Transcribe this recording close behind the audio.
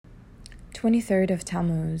23rd of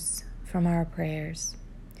Tammuz, from our prayers.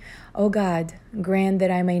 O God, grant that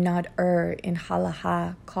I may not err in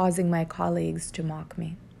halachah, causing my colleagues to mock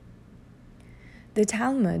me. The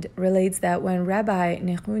Talmud relates that when Rabbi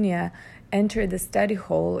Nehunia entered the study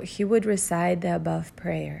hall, he would recite the above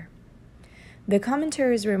prayer. The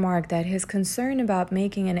commentaries remark that his concern about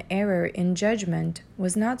making an error in judgment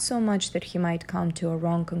was not so much that he might come to a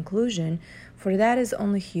wrong conclusion, for that is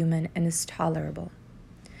only human and is tolerable.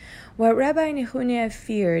 What Rabbi Nehunia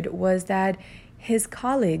feared was that his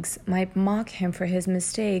colleagues might mock him for his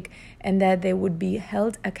mistake and that they would be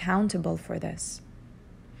held accountable for this.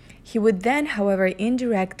 He would then, however,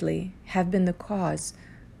 indirectly have been the cause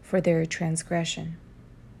for their transgression.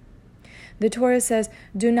 The Torah says,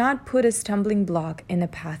 "Do not put a stumbling block in the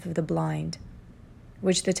path of the blind,"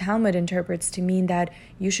 which the Talmud interprets to mean that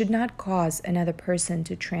you should not cause another person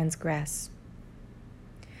to transgress.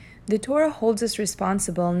 The Torah holds us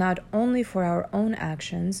responsible not only for our own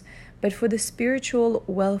actions, but for the spiritual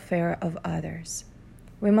welfare of others.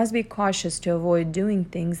 We must be cautious to avoid doing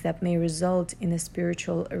things that may result in the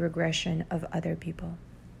spiritual regression of other people.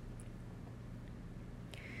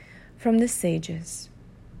 From the Sages.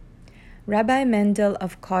 Rabbi Mendel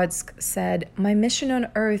of Kodsk said, "My mission on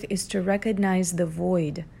earth is to recognize the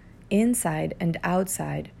void, inside and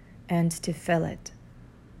outside, and to fill it."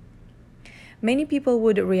 Many people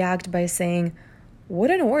would react by saying,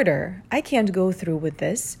 "What an order! I can't go through with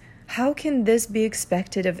this. How can this be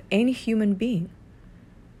expected of any human being?"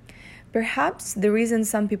 Perhaps the reason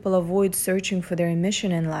some people avoid searching for their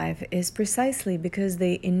mission in life is precisely because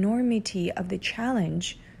the enormity of the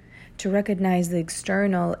challenge to recognize the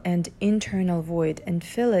external and internal void and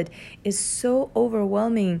fill it is so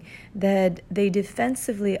overwhelming that they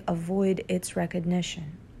defensively avoid its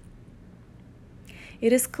recognition.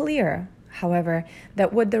 It is clear, however,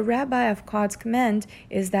 that what the Rabbi of Kodsk meant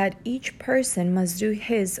is that each person must do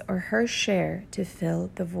his or her share to fill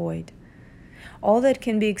the void. All that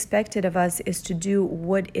can be expected of us is to do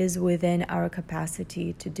what is within our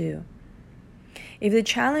capacity to do. If the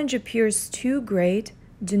challenge appears too great,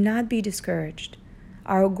 do not be discouraged.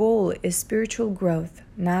 Our goal is spiritual growth,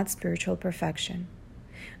 not spiritual perfection.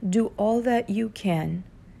 Do all that you can,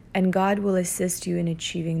 and God will assist you in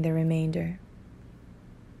achieving the remainder.